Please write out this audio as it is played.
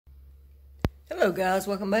Hello guys,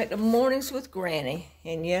 welcome back to Mornings with Granny.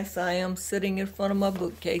 And yes, I am sitting in front of my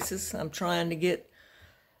bookcases. I'm trying to get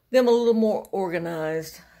them a little more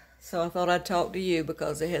organized. So I thought I'd talk to you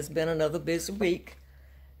because it has been another busy week.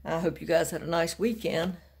 I hope you guys had a nice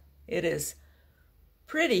weekend. It is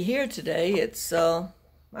pretty here today. It's, I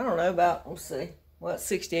don't know, about, let's see, well, it's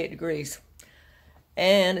 68 degrees.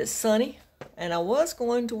 And it's sunny. And I was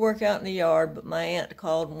going to work out in the yard, but my aunt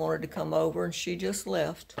called and wanted to come over, and she just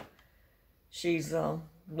left. She's the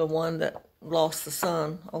one that lost the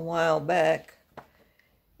son a while back.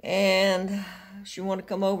 And she wanted to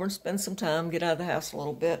come over and spend some time, get out of the house a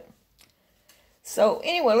little bit. So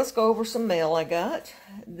anyway, let's go over some mail I got.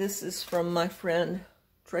 This is from my friend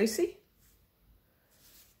Tracy.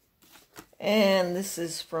 And this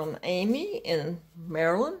is from Amy in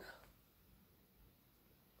Maryland.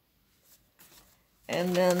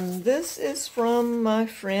 And then this is from my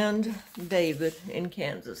friend David in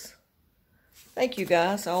Kansas. Thank you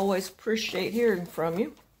guys. I always appreciate hearing from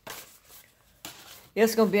you. Yeah,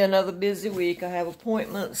 it's going to be another busy week. I have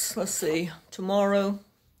appointments. Let's see. Tomorrow,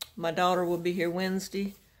 my daughter will be here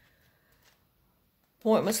Wednesday.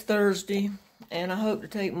 Appointments Thursday. And I hope to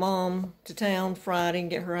take Mom to town Friday and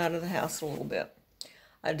get her out of the house a little bit.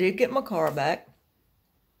 I did get my car back.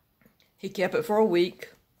 He kept it for a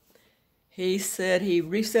week. He said he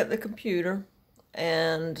reset the computer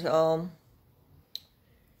and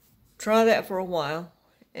try that for a while,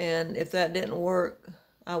 and if that didn't work,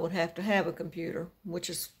 I would have to have a computer, which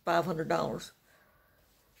is $500.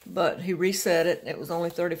 But he reset it. It was only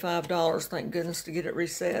 $35, thank goodness, to get it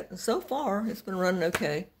reset. And so far, it's been running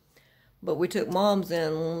okay. But we took Mom's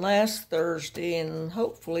in last Thursday, and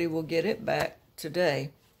hopefully we'll get it back today.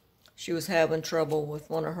 She was having trouble with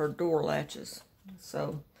one of her door latches.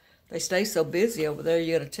 So they stay so busy over there,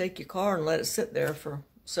 you got to take your car and let it sit there for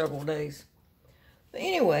several days. But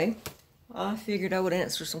anyway, I figured I would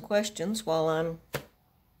answer some questions while I'm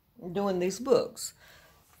doing these books.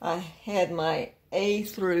 I had my A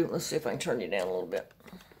through, let's see if I can turn you down a little bit.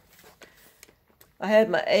 I had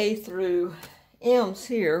my A through M's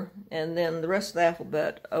here, and then the rest of the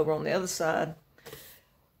alphabet over on the other side.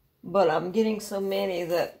 But I'm getting so many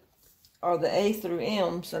that are the A through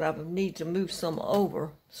M's that I need to move some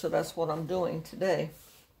over. So that's what I'm doing today.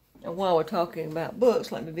 And while we're talking about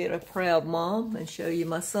books, let me be a proud mom and show you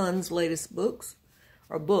my son's latest book.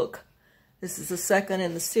 This is the second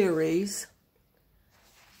in the series.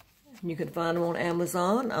 You can find them on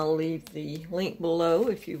Amazon. I'll leave the link below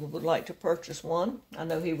if you would like to purchase one. I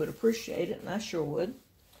know he would appreciate it, and I sure would.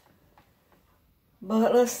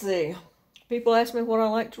 But let's see. People ask me what I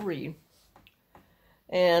like to read.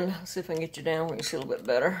 And let's see if I can get you down where you can see a little bit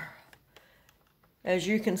better. As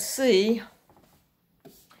you can see,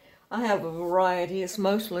 I have a variety. It's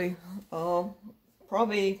mostly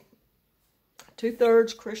probably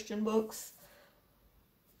 2/3 Christian books.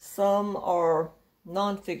 Some are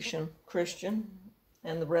nonfiction Christian,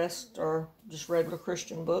 and the rest are just regular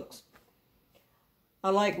Christian books. I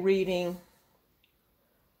like reading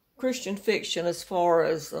Christian fiction as far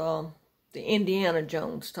as the Indiana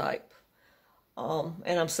Jones type.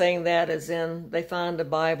 And I'm saying that as in they find a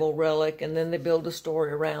Bible relic and then they build a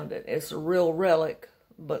story around it. It's a real relic,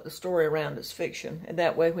 but the story around it's fiction. And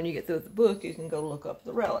that way, when you get through the book, you can go look up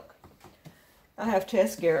the relic. I have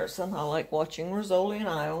Tess Gerritsen. I like watching Rizzoli and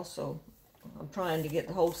Isles, so I'm trying to get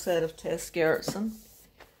the whole set of Tess Gerritsen.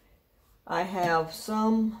 I have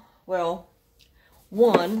some, well,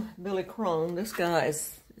 one, Billy Crone. This guy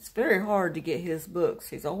it's very hard to get his books.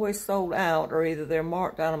 He's always sold out, or either they're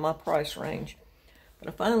marked out of my price range. But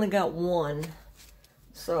I finally got one,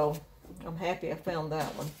 so I'm happy I found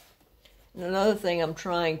that one. And another thing I'm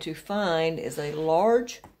trying to find is a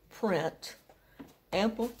large print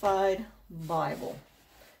Amplified Bible.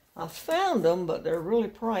 I found them, but they're really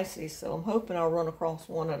pricey, so I'm hoping I'll run across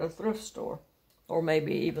one at a thrift store, or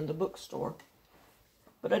maybe even the bookstore.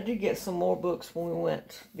 But I did get some more books when we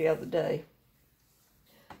went the other day.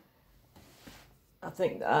 I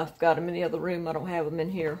think I've got them in the other room. I don't have them in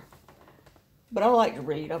here. But I like to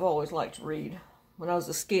read. I've always liked to read. When I was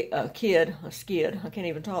a skid, I can't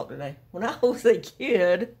even talk today. When I was a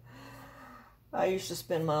kid, I used to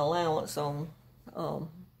spend my allowance on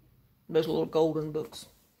those little golden books.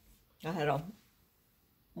 I had a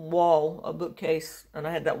bookcase, and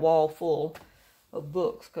I had that wall full of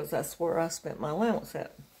books because that's where I spent my allowance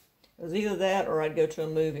at. It was either that or I'd go to a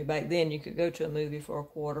movie. Back then, you could go to a movie for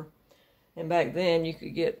 $0.25. And back then, you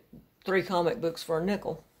could get 3 comic books for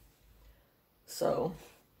 $0.05. So,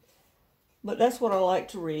 but that's what I like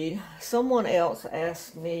to read. Someone else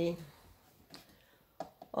asked me,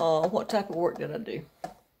 what type of work did I do?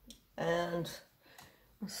 And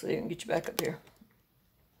Let's see, I can get you back up here.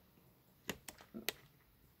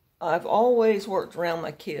 I've always worked around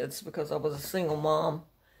my kids because I was a single mom.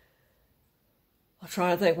 I'm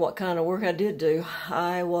trying to think what kind of work I did do.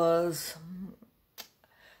 Let's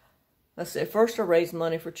see, first I raised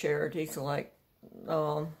money for charities like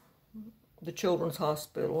the Children's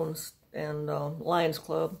Hospital and Lions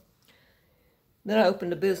Club. Then I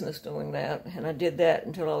opened a business doing that, and I did that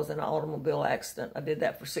until I was in an automobile accident. I did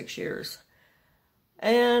that for 6 years.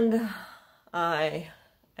 And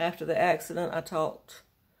after the accident, I taught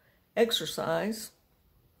exercise.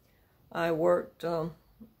 I worked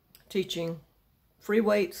teaching free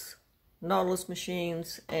weights, Nautilus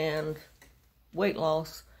machines, and weight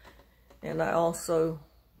loss. And I also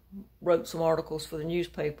wrote some articles for the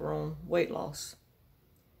newspaper on weight loss.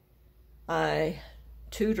 I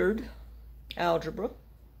tutored algebra.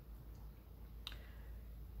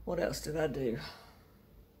 What else did I do?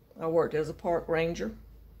 I worked as a park ranger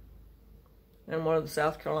in one of the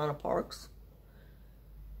South Carolina parks.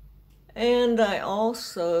 And I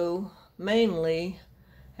also mainly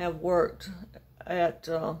have worked at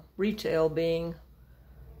retail, being,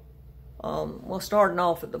 starting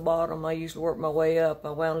off at the bottom. I used to work my way up.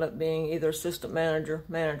 I wound up being either assistant manager,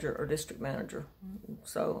 manager, or district manager.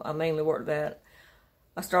 So I mainly worked that.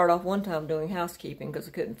 I started off one time doing housekeeping because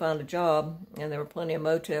I couldn't find a job, and there were plenty of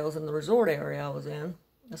motels in the resort area I was in.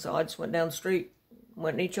 So I just went down the street,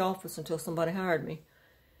 went in each office until somebody hired me.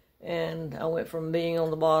 And I went from being on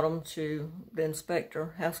the bottom to the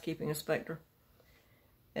inspector, housekeeping inspector.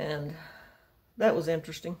 And that was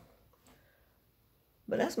interesting.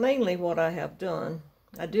 But that's mainly what I have done.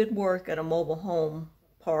 I did work at a mobile home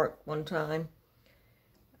park one time.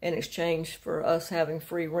 In exchange for us having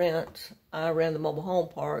free rent, I ran the mobile home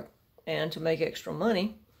park, and to make extra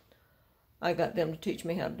money, I got them to teach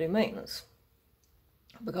me how to do maintenance.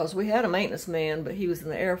 Because we had a maintenance man, but he was in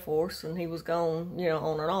the Air Force, and he was gone,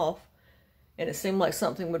 on and off, and it seemed like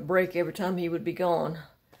something would break every time he would be gone.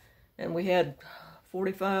 And we had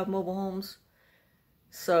 45 mobile homes,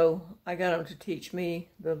 so I got him to teach me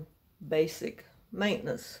the basic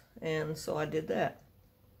maintenance, and so I did that.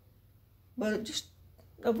 But just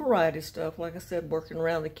a variety of stuff. Like I said, working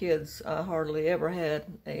around the kids, I hardly ever had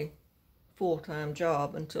a full-time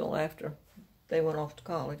job until after they went off to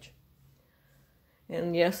college.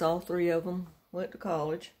 And yes, all 3 of them went to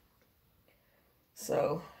college.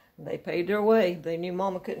 So they paid their way. They knew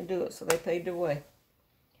Mama couldn't do it, so they paid their way.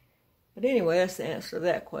 But anyway, that's the answer to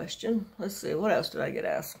that question. Let's see, what else did I get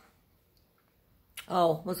asked?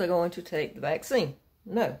 Oh, was I going to take the vaccine?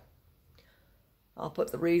 No. I'll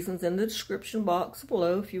put the reasons in the description box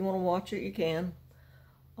below. If you want to watch it, you can.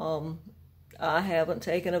 I haven't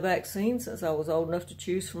taken a vaccine since I was old enough to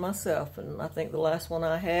choose for myself. And I think the last one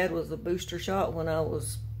I had was a booster shot when I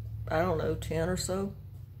was, 10 or so.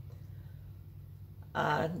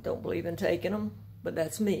 I don't believe in taking them, but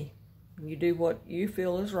that's me. You do what you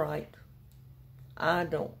feel is right. I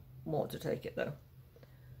don't want to take it, though.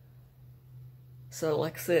 So,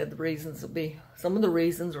 like I said, some of the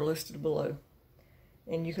reasons are listed below.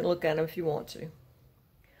 And you can look at them if you want to.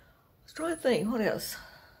 Let's try to think. What else?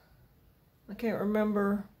 I can't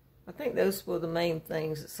remember. I think those were the main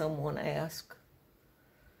things that someone asked.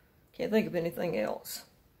 Can't think of anything else.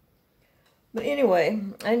 But anyway,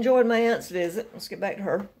 I enjoyed my aunt's visit. Let's get back to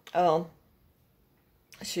her.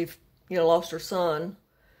 She, lost her son.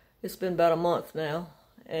 It's been about a month now.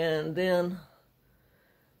 And then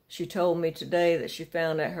she told me today that she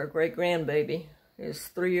found out her great-grandbaby is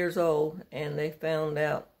 3 years old, and they found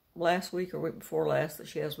out last week or week before last that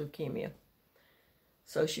she has leukemia.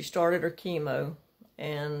 So she started her chemo,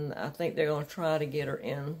 and I think they're going to try to get her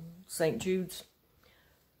in St. Jude's.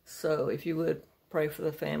 So if you would, pray for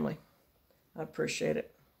the family. I appreciate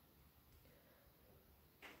it.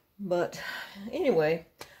 But anyway,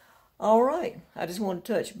 all right. I just want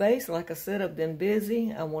to touch base. Like I said, I've been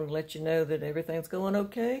busy. I want to let you know that everything's going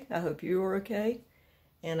okay. I hope you are okay.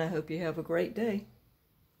 And I hope you have a great day.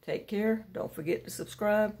 Take care. Don't forget to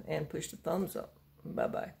subscribe and push the thumbs up.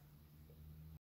 Bye-bye.